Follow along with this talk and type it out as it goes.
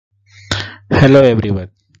Hello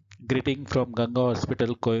everyone. Greeting from Ganga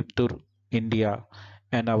Hospital, Coimbatore, India,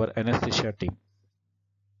 and our anesthesia team.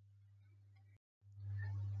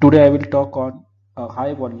 Today I will talk on a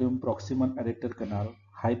high volume proximal adductor canal,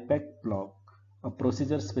 Hi-PAC Block, a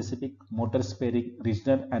procedure specific motor sparing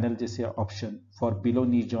regional analgesia option for below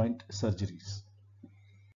knee joint surgeries.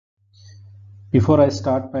 Before I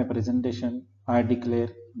start my presentation, I declare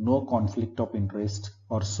no conflict of interest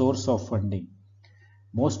or source of funding.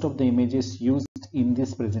 Most of the images used in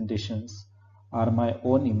these presentations are my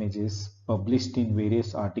own images published in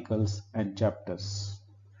various articles and chapters.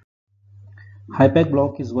 Hi-PAC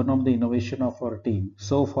Block is one of the innovation of our team.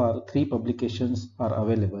 So far, 3 publications are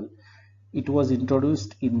available. It was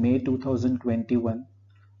introduced in May 2021.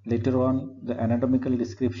 Later on, the anatomical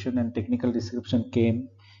description and technical description came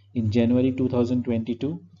in January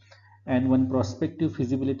 2022, and one prospective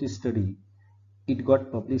feasibility study, it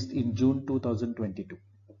got published in June 2022.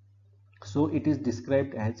 So it is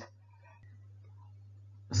described as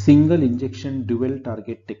single injection dual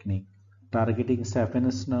target technique targeting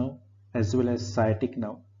saphenous nerve as well as sciatic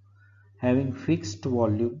nerve, having fixed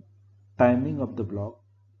volume, timing of the block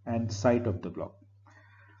and site of the block.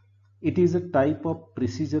 It is a type of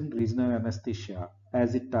precision regional anesthesia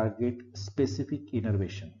as it targets specific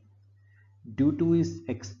innervation. Due to its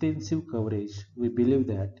extensive coverage, we believe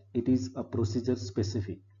that it is a procedure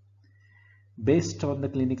specific. Based on the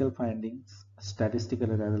clinical findings, statistical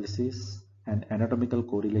analysis, and anatomical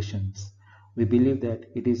correlations, we believe that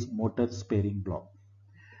it is motor sparing block.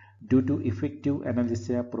 Due to effective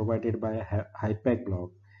analgesia provided by a Hi-PAC block,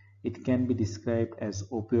 it can be described as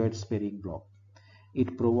opioid sparing block.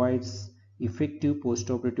 It provides effective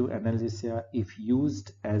postoperative analgesia if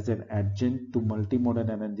used as an adjunct to multimodal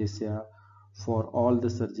analgesia for all the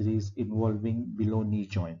surgeries involving below knee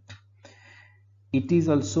joint. It is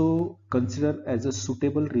also considered as a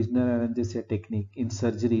suitable regional analgesia technique in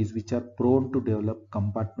surgeries which are prone to develop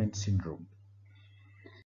compartment syndrome.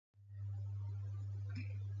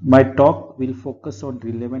 My talk will focus on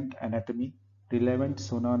relevant anatomy, relevant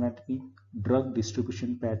sonoanatomy, drug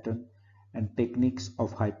distribution pattern, and techniques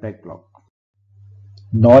of Hi-PAC block.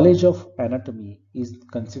 Knowledge of anatomy is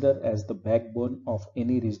considered as the backbone of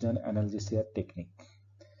any regional analgesia technique.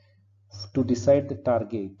 To decide the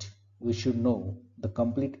target, we should know the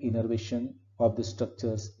complete innervation of the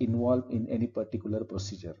structures involved in any particular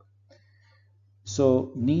procedure.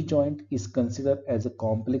 So, knee joint is considered as a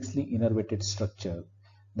complexly innervated structure.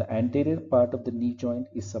 The anterior part of the knee joint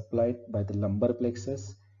is supplied by the lumbar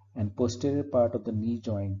plexus and posterior part of the knee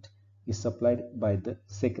joint is supplied by the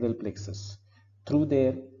sacral plexus through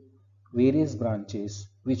their various branches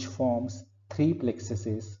which forms 3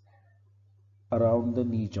 plexuses around the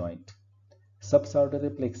knee joint. Subsidiary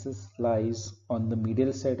plexus lies on the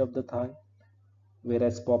medial side of the thigh,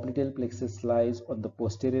 whereas popliteal plexus lies on the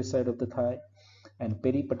posterior side of the thigh, and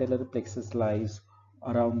peripatellar plexus lies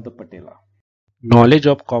around the patella. Knowledge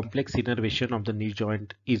of complex innervation of the knee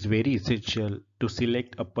joint is very essential to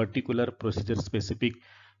select a particular procedure-specific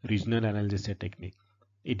regional analgesia technique.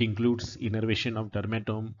 It includes innervation of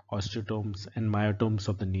dermatome, osteotomes, and myotomes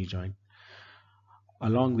of the knee joint,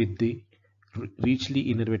 along with the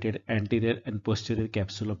richly innervated anterior and posterior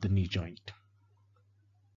capsule of the knee joint.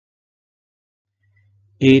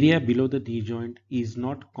 Area below the knee joint is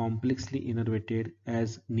not complexly innervated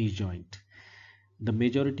as knee joint. The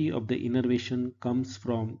majority of the innervation comes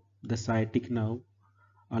from the sciatic nerve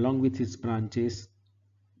along with its branches,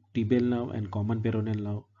 tibial nerve and common peroneal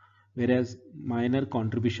nerve, whereas minor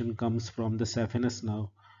contribution comes from the saphenous nerve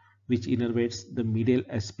which innervates the medial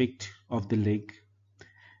aspect of the leg,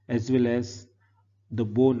 as well as the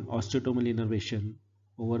bone osteotomal innervation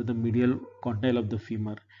over the medial condyle of the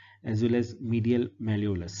femur as well as medial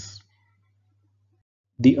malleolus.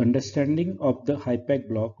 The understanding of the Hi-PAC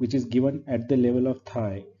block, which is given at the level of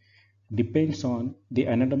thigh, depends on the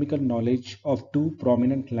anatomical knowledge of 2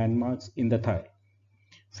 prominent landmarks in the thigh,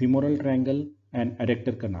 femoral triangle and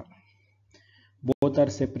adductor canal. Both are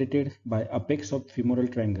separated by apex of femoral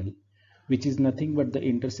triangle, which is nothing but the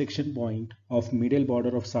intersection point of medial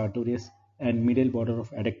border of sartorius and medial border of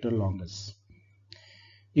adductor longus.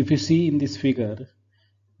 If you see in this figure,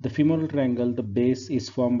 the femoral triangle, the base is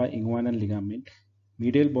formed by inguinal ligament,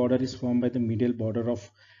 medial border is formed by the medial border of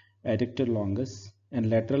adductor longus, and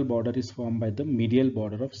lateral border is formed by the medial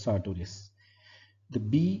border of sartorius. The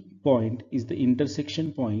B point is the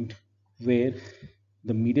intersection point where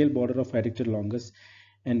the medial border of adductor longus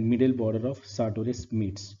and medial border of sartorius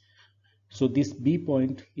meets. So this B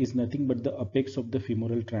point is nothing but the apex of the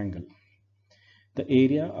femoral triangle. The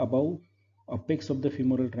area above apex of the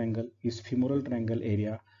femoral triangle is femoral triangle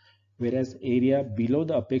area, whereas area below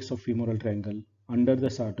the apex of femoral triangle under the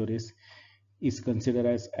sartorius is considered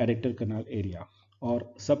as adductor canal area or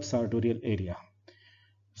subsartorial area.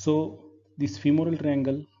 So this femoral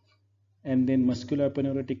triangle and then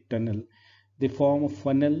musculoaponeurotic tunnel, they form a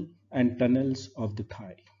funnel and tunnels of the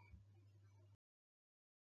thigh.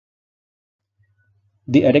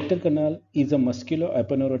 The adductor canal is a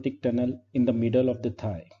musculoaponeurotic tunnel in the middle of the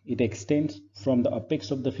thigh. It extends from the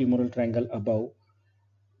apex of the femoral triangle above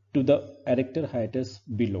to the adductor hiatus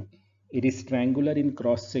below. It is triangular in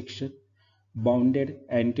cross section, bounded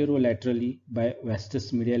anterolaterally by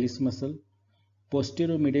vastus medialis muscle,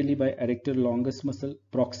 posteromedially by adductor longus muscle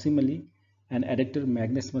proximally and adductor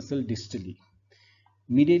magnus muscle distally.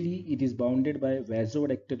 Medially, it is bounded by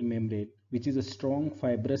vasoadductor membrane, which is a strong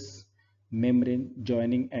fibrous membrane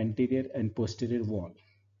joining anterior and posterior wall.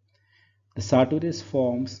 The sartorius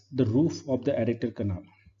forms the roof of the adductor canal.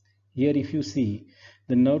 Here if you see,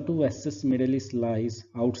 the nerve to vastus medialis lies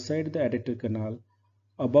outside the adductor canal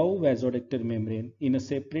above vasoadductor membrane in a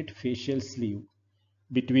separate fascial sleeve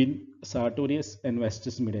between sartorius and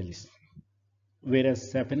vastus medialis,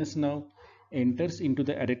 whereas saphenous nerve enters into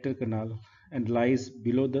the adductor canal and lies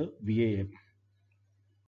below the VAM.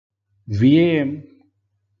 VAM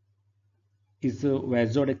is a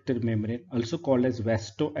vasoadductor membrane, also called as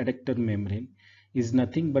vastoadductor membrane, is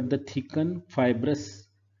nothing but the thickened fibrous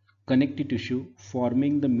connective tissue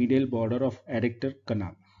forming the medial border of adductor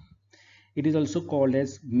canal. It is also called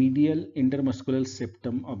as medial intermuscular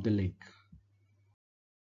septum of the leg.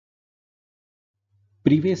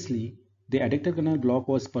 Previously, the adductor canal block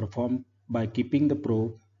was performed by keeping the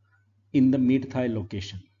probe in the mid-thigh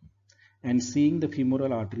location and seeing the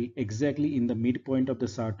femoral artery exactly in the midpoint of the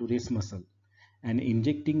sartorius muscle and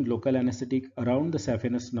injecting local anesthetic around the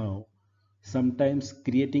saphenous nerve, sometimes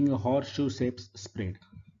creating a horseshoe-shaped spread.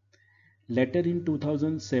 Later in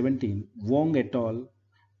 2017, Wong et al.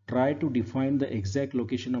 Tried to define the exact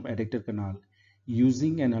location of adductor canal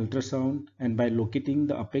using an ultrasound and by locating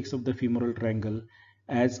the apex of the femoral triangle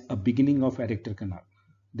as a beginning of adductor canal.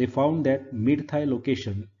 They found that mid-thigh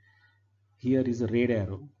location, here is a red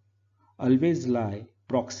arrow, always lie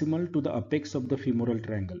proximal to the apex of the femoral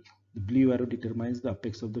triangle. The blue arrow determines the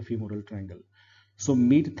apex of the femoral triangle. So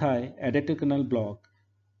mid-thigh adductor canal block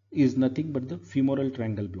is nothing but the femoral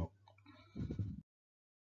triangle block.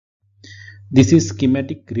 This is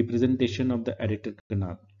schematic representation of the adductor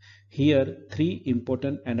canal. Here, three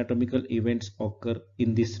important anatomical events occur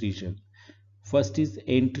in this region. First is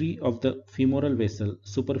entry of the femoral vessel,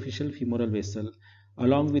 superficial femoral vessel,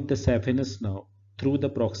 along with the saphenous nerve through the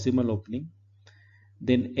proximal opening.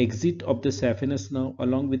 Then exit of the saphenous nerve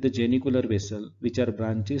along with the genicular vessel, which are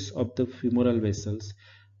branches of the femoral vessels,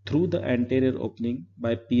 through the anterior opening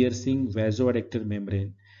by piercing vasoadductor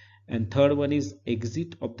membrane. And third one is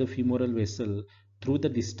exit of the femoral vessel through the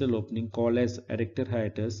distal opening called as adductor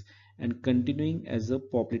hiatus and continuing as the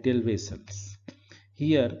popliteal vessels.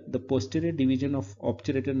 Here the posterior division of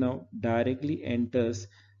obturator nerve directly enters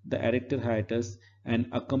the adductor hiatus and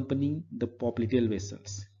accompanying the popliteal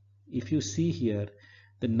vessels. If you see here,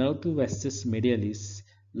 the nerve to vastus medialis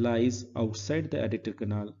lies outside the adductor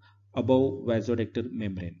canal above vasoadductor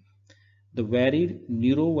membrane. The varied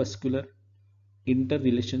neurovascular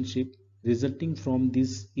interrelationship resulting from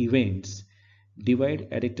these events divide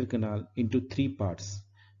adductor canal into three parts: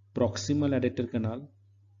 proximal adductor canal,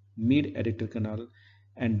 mid adductor canal,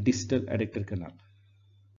 and distal adductor canal.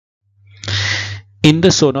 In the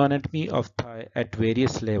sonoanatomy of thigh at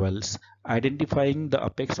various levels, identifying the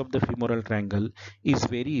apex of the femoral triangle is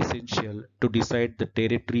very essential to decide the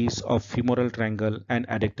territories of femoral triangle and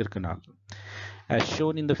adductor canal. As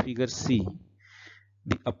shown in the figure C,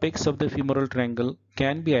 the apex of the femoral triangle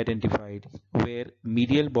can be identified where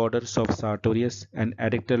medial borders of sartorius and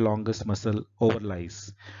adductor longus muscle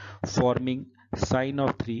overlies, forming sign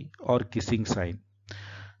of 3 or kissing sign.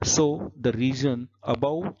 So the region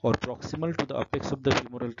above or proximal to the apex of the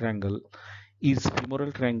femoral triangle is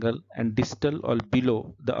femoral triangle and distal or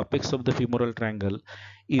below the apex of the femoral triangle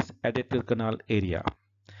is adductor canal area.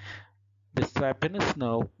 The saphenous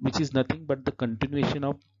nerve, which is nothing but the continuation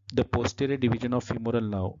of the posterior division of femoral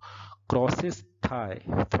nerve, crosses thigh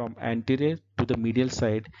from anterior to the medial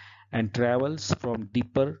side and travels from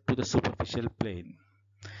deeper to the superficial plane.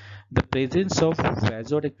 The presence of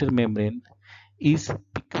vasoadductor membrane is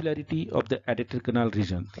peculiarity of the adductor canal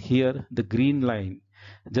region. Here the green line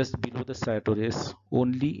just below the sartorius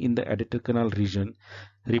only in the adductor canal region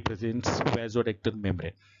represents vasoadductor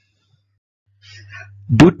membrane.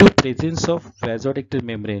 Due to presence of vasoadductor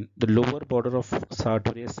membrane, the lower border of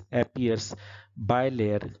sartorius appears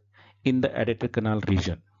bilayer in the adductor canal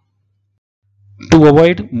region. To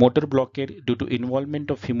avoid motor blockade due to involvement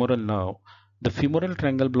of femoral nerve, the femoral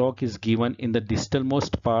triangle block is given in the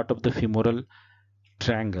distalmost part of the femoral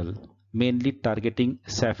triangle, mainly targeting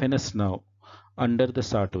saphenous nerve under the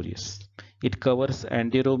sartorius. It covers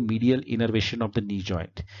anteromedial innervation of the knee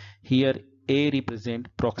joint. Here A represents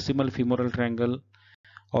proximal femoral triangle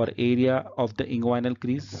or area of the inguinal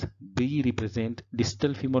crease, B represents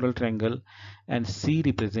distal femoral triangle, and C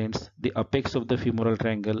represents the apex of the femoral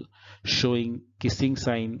triangle, showing kissing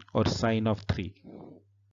sign or sign of 3.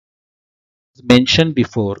 As mentioned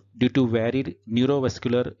before, due to varied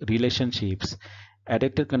neurovascular relationships,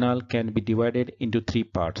 adductor canal can be divided into 3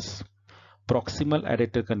 parts. Proximal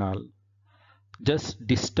adductor canal, just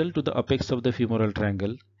distal to the apex of the femoral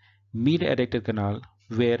triangle. Mid adductor canal,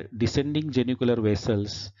 where descending genicular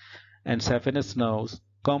vessels and saphenous nerves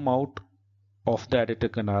come out of the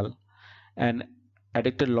adductor canal, and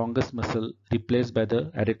adductor longus muscle replaced by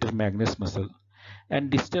the adductor magnus muscle, and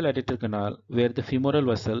distal adductor canal, where the femoral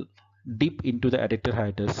vessel dip into the adductor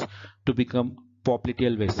hiatus to become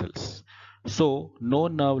popliteal vessels. So no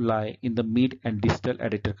nerve lie in the mid and distal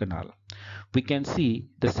adductor canal. We can see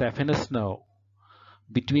the saphenous nerve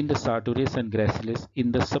between the sartorius and gracilis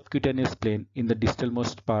in the subcutaneous plane in the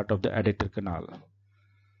distalmost part of the adductor canal.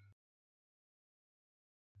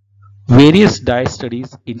 Various dye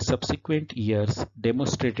studies in subsequent years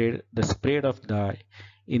demonstrated the spread of dye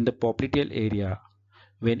in the popliteal area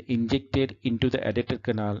when injected into the adductor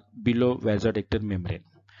canal below vasoadductor membrane,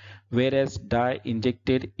 whereas dye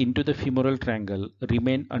injected into the femoral triangle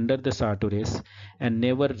remained under the sartorius and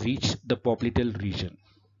never reached the popliteal region.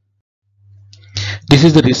 This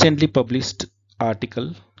is the recently published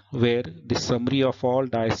article where the summary of all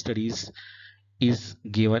dye studies is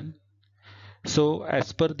given. So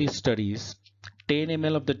as per these studies, 10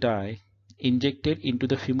 ml of the dye injected into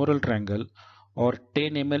the femoral triangle or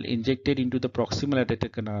 10 ml injected into the proximal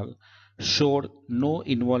adductor canal showed no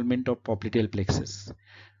involvement of popliteal plexus,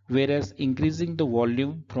 whereas increasing the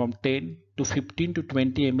volume from 10 to 15 to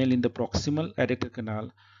 20 ml in the proximal adductor canal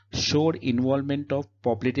showed involvement of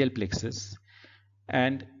popliteal plexus,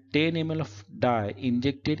 and 10 ml of dye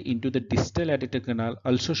injected into the distal adductor canal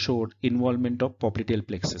also showed involvement of popliteal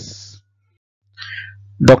plexus.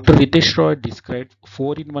 Dr. Ritesh Roy described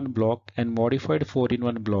 4-in-1 block and modified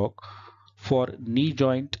 4-in-1 block for knee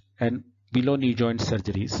joint and below knee joint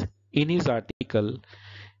surgeries. In his article,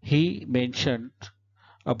 he mentioned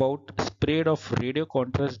about spread of radio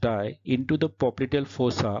contrast dye into the popliteal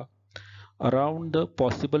fossa around the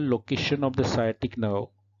possible location of the sciatic nerve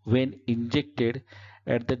when injected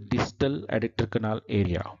at the distal adductor canal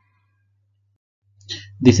area.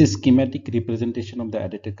 This is schematic representation of the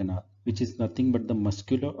adductor canal, which is nothing but the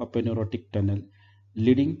musculo-aponeurotic tunnel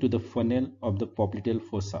leading to the funnel of the popliteal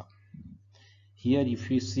fossa. Here if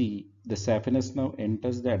you see, the saphenous nerve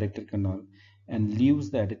enters the adductor canal and leaves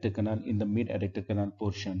the adductor canal in the mid-adductor canal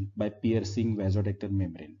portion by piercing vasoadductor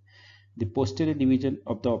membrane. The posterior division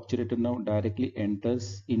of the obturator nerve directly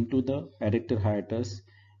enters into the adductor hiatus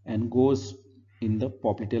and goes in the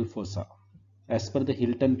popliteal fossa. As per the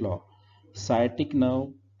Hilton law, sciatic nerve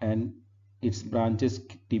and its branches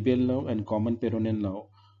tibial nerve and common peroneal nerve,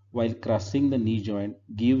 while crossing the knee joint,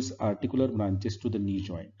 gives articular branches to the knee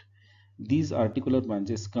joint. These articular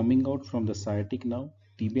branches coming out from the sciatic nerve,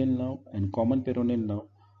 tibial nerve and common peroneal nerve,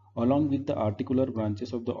 along with the articular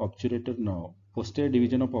branches of the obturator nerve, posterior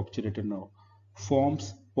division of obturator nerve,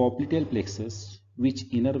 forms popliteal plexus which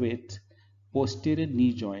innervates posterior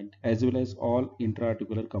knee joint as well as all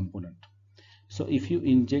intra-articular component. So if you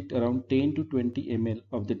inject around 10 to 20 ml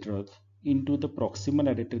of the drug into the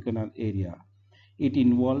proximal adductor canal area, it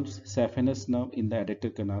involves saphenous nerve in the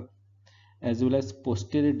adductor canal as well as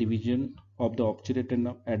posterior division of the obturator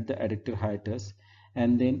nerve at the adductor hiatus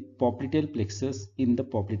and then popliteal plexus in the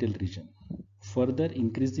popliteal region, further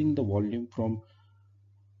increasing the volume from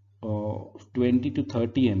 20 to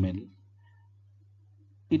 30 ml.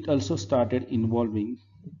 It also started involving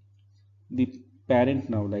the parent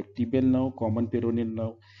nerve like tibial nerve, common peroneal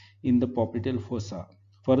nerve in the popliteal fossa,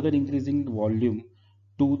 further increasing the volume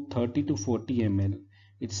to 30 to 40 ml.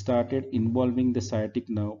 It started involving the sciatic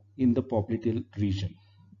nerve in the popliteal region.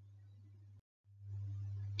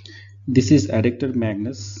 This is adductor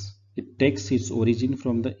magnus. It takes its origin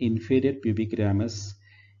from the inferior pubic ramus,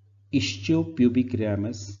 ischiopubic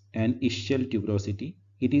ramus and ischial tuberosity.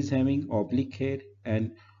 It is having oblique head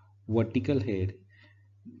and vertical head.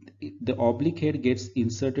 The oblique head gets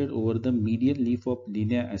inserted over the medial leaf of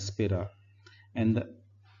linea aspera and the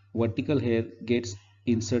vertical hair gets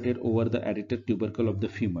inserted over the adductor tubercle of the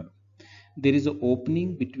femur. There is an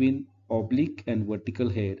opening between oblique and vertical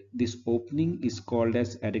hair. This opening is called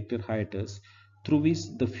as adductor hiatus, through which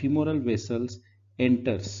the femoral vessels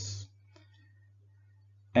enters,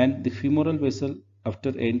 and the femoral vessel,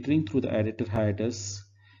 after entering through the adductor hiatus,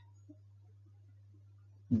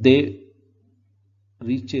 they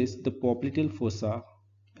reaches the popliteal fossa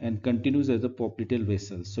and continues as a popliteal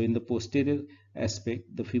vessel. So in the posterior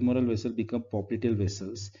aspect, the femoral vessel become popliteal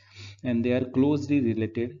vessels, and they are closely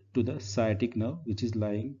related to the sciatic nerve, which is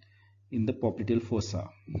lying in the popliteal fossa.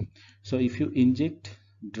 So if you inject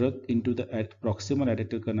drug into the proximal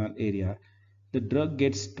adductor canal area, the drug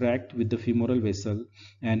gets tracked with the femoral vessel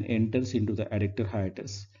and enters into the adductor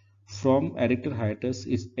hiatus. From adductor hiatus,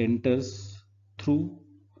 it enters to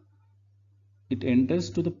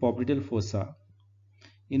the popliteal fossa.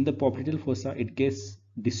 In the popliteal fossa, it gets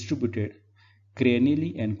distributed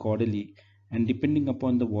cranially and caudally, and depending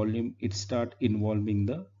upon the volume, it starts involving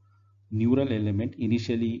the neural element,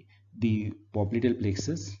 initially the popliteal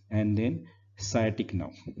plexus and then sciatic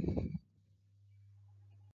nerve.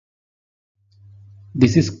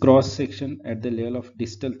 This is cross section at the level of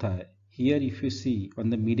distal thigh. Here if you see on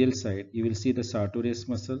the medial side, you will see the sartorius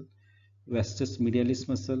muscle, vastus medialis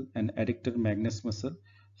muscle and adductor magnus muscle.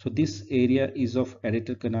 So this area is of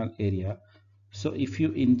adductor canal area. So if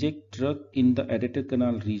you inject drug in the adductor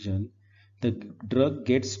canal region, the drug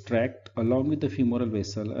gets tracked along with the femoral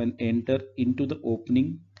vessel and enter into the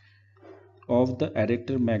opening of the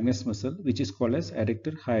adductor magnus muscle, which is called as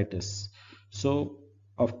adductor hiatus. So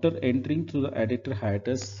after entering through the adductor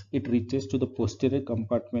hiatus, it reaches to the posterior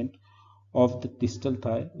compartment of the distal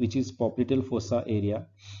thigh, which is popliteal fossa area,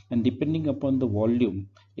 and depending upon the volume,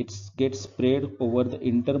 it gets spread over the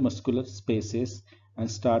intermuscular spaces and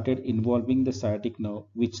started involving the sciatic nerve,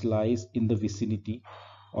 which lies in the vicinity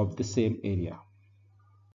of the same area.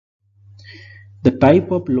 The type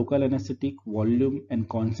of local anesthetic, volume and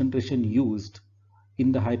concentration used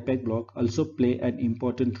in the Hi-PAC block also play an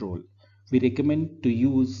important role. We recommend to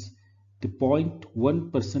use the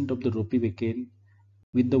 0.1% of the ropivacaine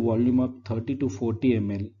with the volume of 30 to 40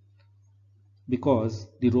 ml, because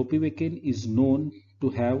the ropivacaine is known to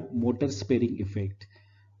have motor sparing effect.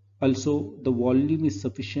 Also, the volume is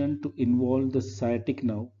sufficient to involve the sciatic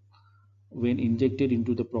nerve when injected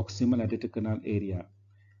into the proximal adductor canal area.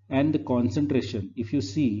 And the concentration, if you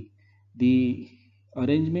see the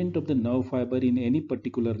arrangement of the nerve fiber in any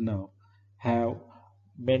particular nerve, have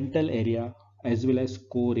mental area as well as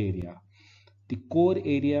core area. The core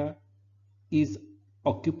area is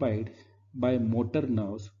occupied by motor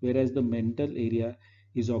nerves, whereas the mental area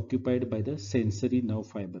is occupied by the sensory nerve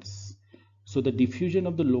fibers. So the diffusion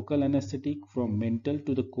of the local anesthetic from mental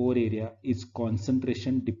to the core area is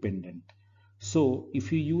concentration dependent. So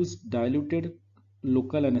if you use diluted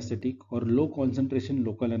local anesthetic or low concentration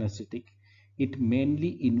local anesthetic, it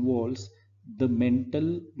mainly involves the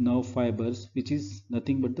mental nerve fibers, which is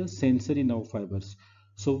nothing but the sensory nerve fibers.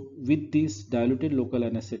 So with this diluted local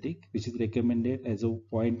anesthetic, which is recommended as a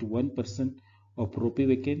 0.1% of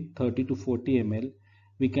ropivacaine 30 to 40 ml,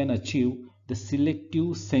 we can achieve the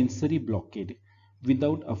selective sensory blockade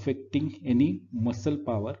without affecting any muscle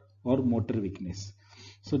power or motor weakness.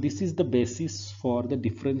 So this is the basis for the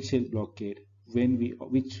differential blockade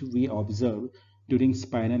which we observe during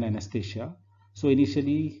spinal anesthesia. So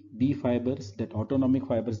initially D fibers, that autonomic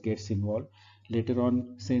fibers, gets involved. Later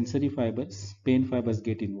on sensory fibers, pain fibers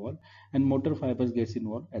get involved, and motor fibers gets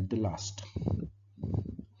involved at the last.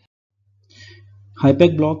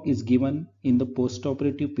 Hi-PAC block is given in the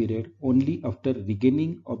postoperative period only after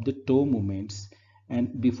regaining of the toe movements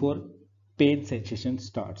and before pain sensation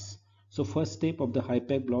starts. So first step of the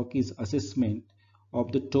Hi-PAC block is assessment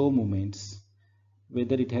of the toe movements,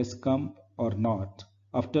 whether it has come or not.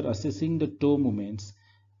 After assessing the toe movements,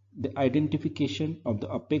 the identification of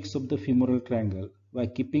the apex of the femoral triangle by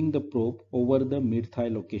keeping the probe over the mid-thigh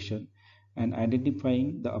location and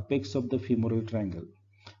identifying the apex of the femoral triangle.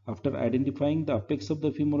 After identifying the apex of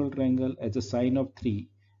the femoral triangle as a sign of 3,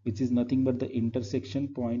 which is nothing but the intersection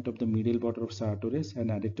point of the medial border of sartorius and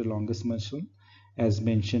adductor longus muscle, as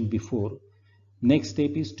mentioned before, next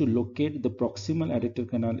step is to locate the proximal adductor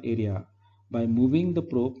canal area by moving the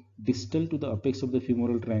probe distal to the apex of the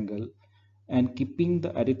femoral triangle and keeping the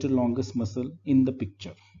adductor longus muscle in the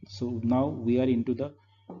picture. So now we are into the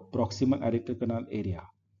proximal adductor canal area.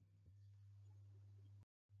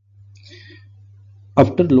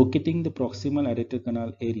 After locating the proximal adductor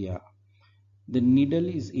canal area, the needle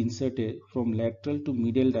is inserted from lateral to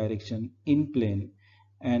medial direction in plane,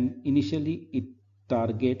 and initially it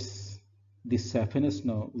targets the saphenous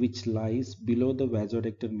nerve, which lies below the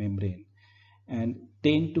vasoadductor membrane, and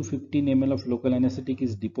 10 to 15 ml of local anesthetic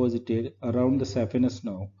is deposited around the saphenous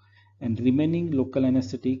nerve, and remaining local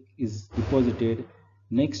anesthetic is deposited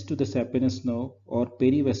next to the saphenous nerve or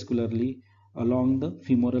perivascularly along the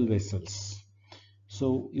femoral vessels.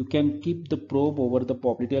 So you can keep the probe over the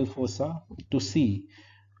popliteal fossa to see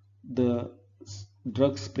the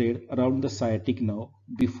drug spread around the sciatic nerve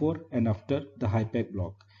before and after the Hi-PAC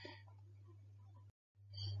block.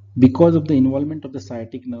 Because of the involvement of the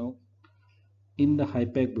sciatic nerve in the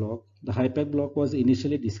Hi-PAC block was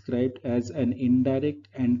initially described as an indirect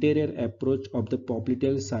anterior approach of the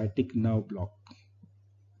popliteal sciatic nerve block.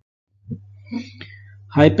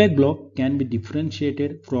 Hi-PAC block can be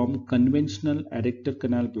differentiated from conventional adductor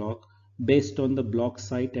canal block based on the block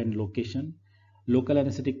site and location, local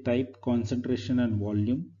anesthetic type, concentration and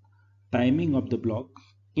volume, timing of the block,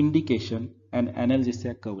 indication, and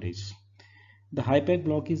analgesia coverage. The Hi-PAC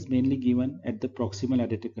block is mainly given at the proximal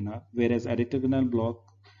adductor canal, whereas adductor canal block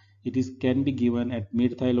can be given at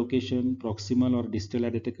mid-thigh location, proximal or distal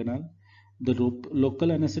adductor canal. The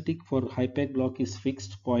local anesthetic for Hi-PAC block is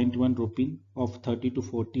fixed 0.1 ropin of 30 to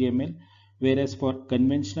 40 ml, whereas for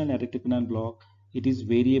conventional adductor canal block it is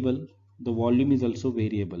variable. The volume is also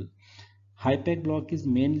variable. Hi-PAC block is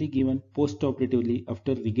mainly given post-operatively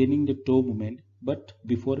after regaining the toe movement but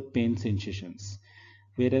before pain sensations,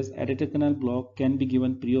 whereas adductor canal block can be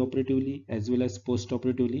given pre-operatively as well as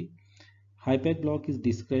post-operatively. Hi-PAC block is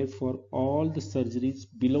described for all the surgeries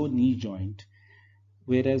below knee joint,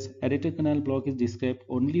 whereas adductor canal block is described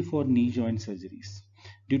only for knee joint surgeries.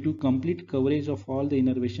 Due to complete coverage of all the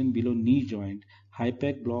innervation below knee joint,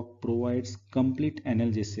 Hi-PAC block provides complete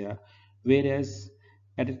analgesia, whereas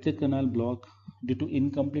adductor canal block, due to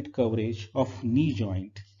incomplete coverage of knee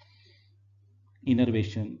joint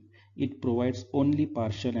innervation, it provides only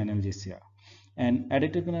partial analgesia. And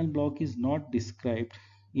adductor canal block is not described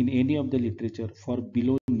in any of the literature for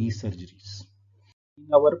below knee surgeries. In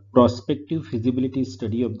our prospective feasibility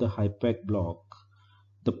study of the Hi-PAC block,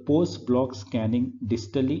 the post-block scanning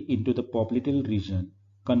distally into the popliteal region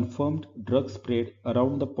confirmed drug spread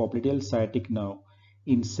around the popliteal sciatic nerve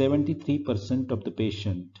in 73% of the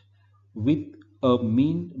patient, with a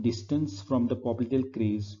mean distance from the popliteal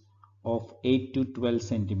crease of 8 to 12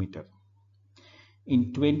 cm.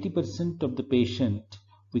 In 20% of the patient,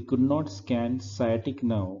 we could not scan sciatic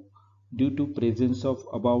nerve due to presence of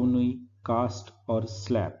above knee cast or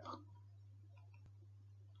slap.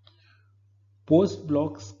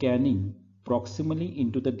 Post-block scanning proximally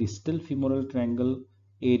into the distal femoral triangle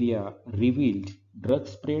area revealed drug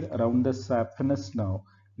spread around the saphenous nerve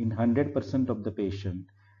in 100% of the patient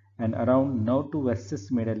and around nerve to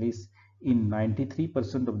vastus medalis in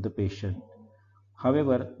 93% of the patient.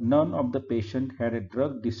 However, none of the patient had a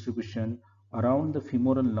drug distribution around the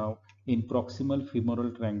femoral nerve in proximal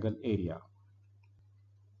femoral triangle area.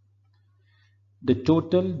 The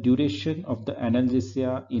total duration of the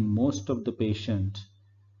analgesia in most of the patients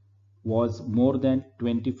was more than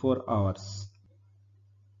 24 hours.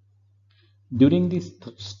 During this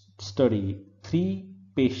study, 3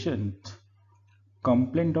 patients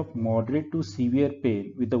complained of moderate to severe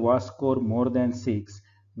pain with a VAS score more than 6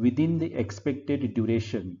 within the expected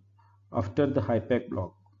duration after the Hi-PAC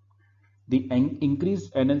block. The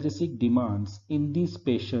increased analgesic demands in these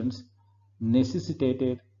patients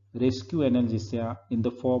necessitated rescue analgesia in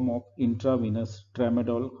the form of intravenous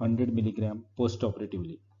tramadol 100 mg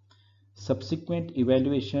postoperatively. Subsequent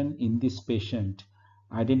evaluation in this patient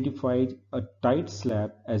identified a tight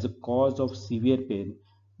slap as a cause of severe pain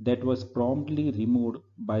that was promptly removed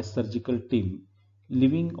by surgical team,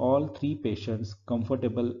 leaving all 3 patients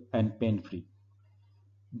comfortable and pain-free.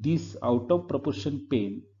 This out of proportion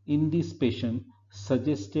pain in this patient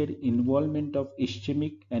suggested involvement of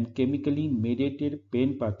ischemic and chemically mediated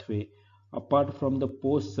pain pathway apart from the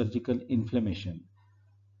post-surgical inflammation.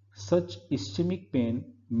 Such ischemic pain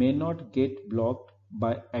may not get blocked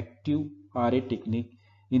by active RA technique.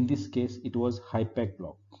 In this case, it was Hi-PAC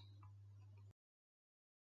block.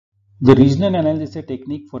 The regional analgesia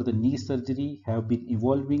technique for the knee surgery have been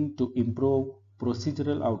evolving to improve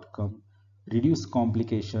procedural outcome, reduce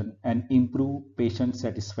complication, and improve patient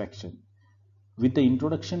satisfaction. With the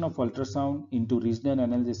introduction of ultrasound into regional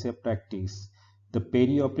analgesia practice, the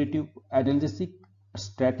perioperative analgesic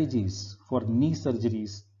strategies for knee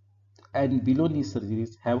surgeries and below knee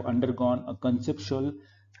surgeries have undergone a conceptual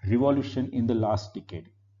revolution in the last decade.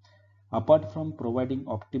 Apart from providing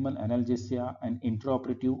optimal analgesia and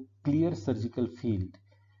intraoperative clear surgical field,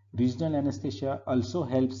 regional anesthesia also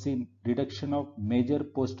helps in reduction of major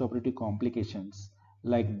postoperative complications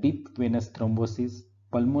like deep venous thrombosis,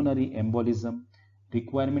 pulmonary embolism,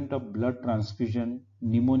 requirement of blood transfusion,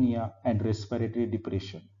 pneumonia, and respiratory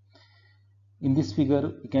depression. In this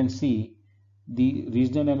figure, you can see the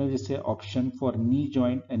regional analgesia option for knee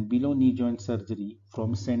joint and below knee joint surgery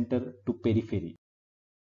from center to periphery.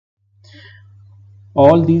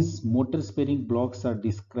 All these motor sparing blocks are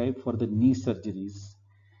described for the knee surgeries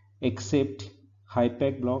except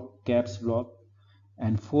Hi-PAC block, CAPS block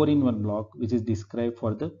and 4-in-1 block which is described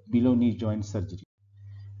for the below knee joint surgery.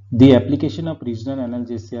 The application of regional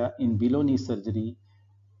analgesia in below knee surgery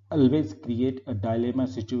always create a dilemma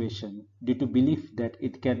situation due to belief that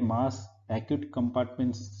it can mask acute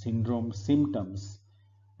compartment syndrome symptoms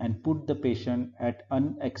and put the patient at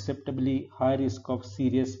unacceptably high risk of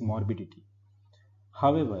serious morbidity.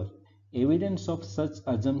 However, evidence of such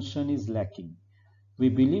assumption is lacking. We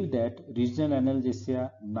believe that regional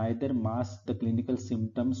analgesia neither masks the clinical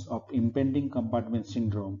symptoms of impending compartment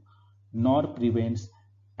syndrome nor prevents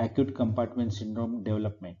acute compartment syndrome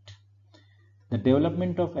development. The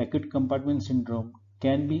development of acute compartment syndrome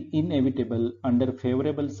can be inevitable under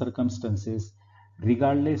favorable circumstances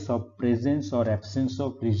regardless of presence or absence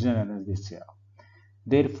of regional anesthesia.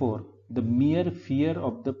 Therefore, the mere fear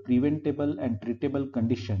of the preventable and treatable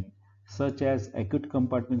condition such as acute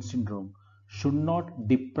compartment syndrome should not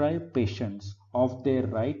deprive patients of their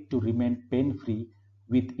right to remain pain-free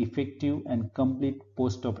with effective and complete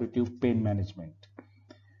postoperative pain management.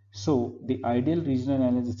 So, the ideal regional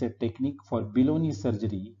analgesia technique for below knee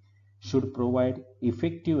surgery should provide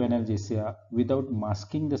effective analgesia without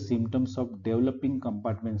masking the symptoms of developing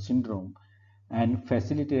compartment syndrome and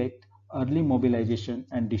facilitate early mobilization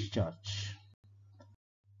and discharge.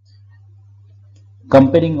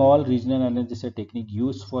 Comparing all regional analgesia technique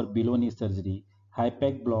used for below knee surgery,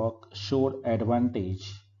 Hi-PAC block showed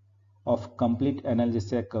advantage of complete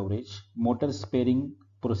analgesia coverage, motor sparing,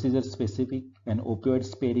 procedure specific and opioid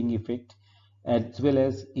sparing effect, as well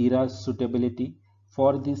as ERA's suitability.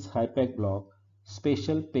 For this Hi-PAC block,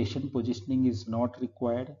 special patient positioning is not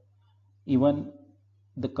required. Even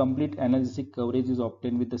the complete analgesic coverage is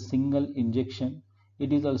obtained with a single injection.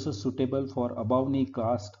 It is also suitable for above knee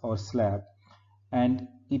cast or slab, and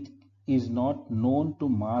it is not known to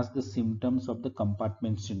mask the symptoms of the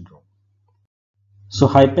compartment syndrome. So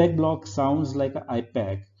Hi-PAC block sounds like a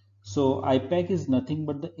IPAC. So IPAC is nothing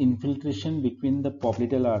but the infiltration between the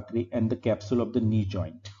popliteal artery and the capsule of the knee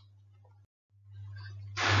joint.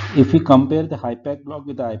 If we compare the Hi-PAC block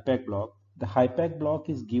with the IPAC block, the Hi-PAC block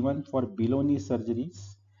is given for below knee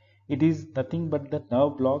surgeries. It is nothing but the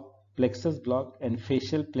nerve block, plexus block and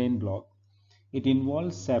facial plane block. It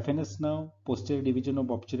involves saphenous nerve, posterior division of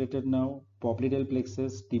obturator nerve, popliteal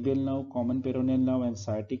plexus, tibial nerve, common peroneal nerve and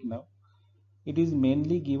sciatic nerve. It is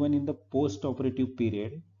mainly given in the post-operative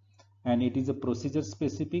period and it is a procedure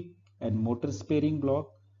specific and motor sparing block,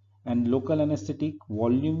 and local anesthetic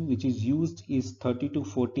volume which is used is 30 to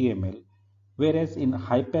 40 ml, whereas in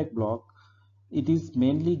Hi-PAC block it is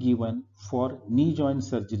mainly given for knee joint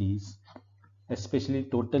surgeries, especially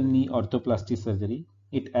total knee arthroplasty surgery.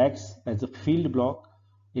 It acts as a field block.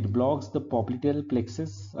 It blocks the popliteal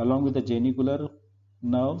plexus along with the genicular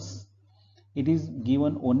nerves. It is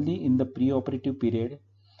given only in the preoperative period.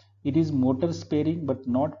 It is motor sparing but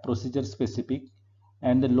not procedure specific,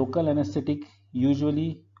 and the local anesthetic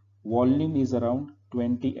usually volume is around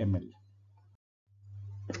 20 ml.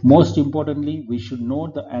 Most importantly, we should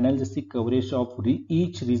know the analgesic coverage of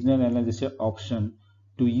each regional analgesia option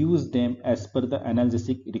to use them as per the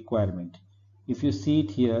analgesic requirement. If you see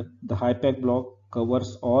it here, the Hi-PAC block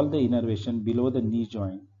covers all the innervation below the knee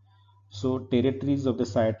joint, so territories of the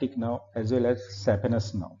sciatic nerve as well as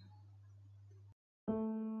saphenous nerve.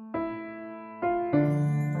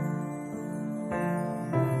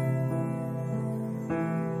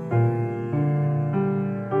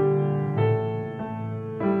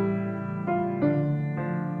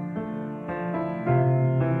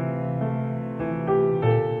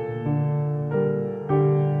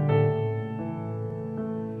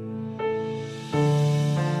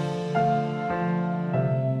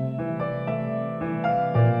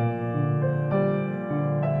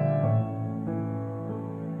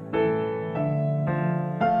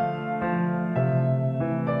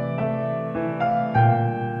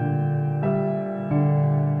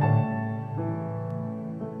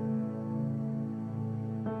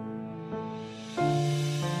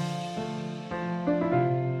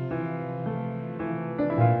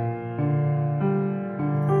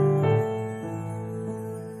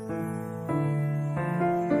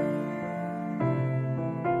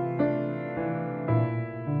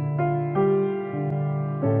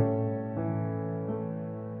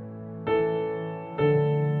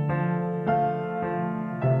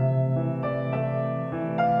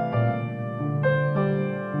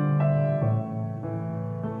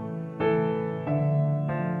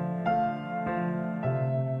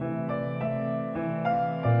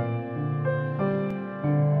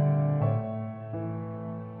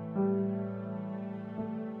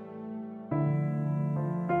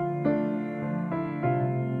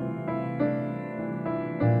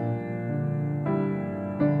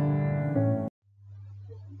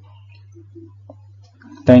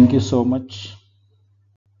 Thank you so much.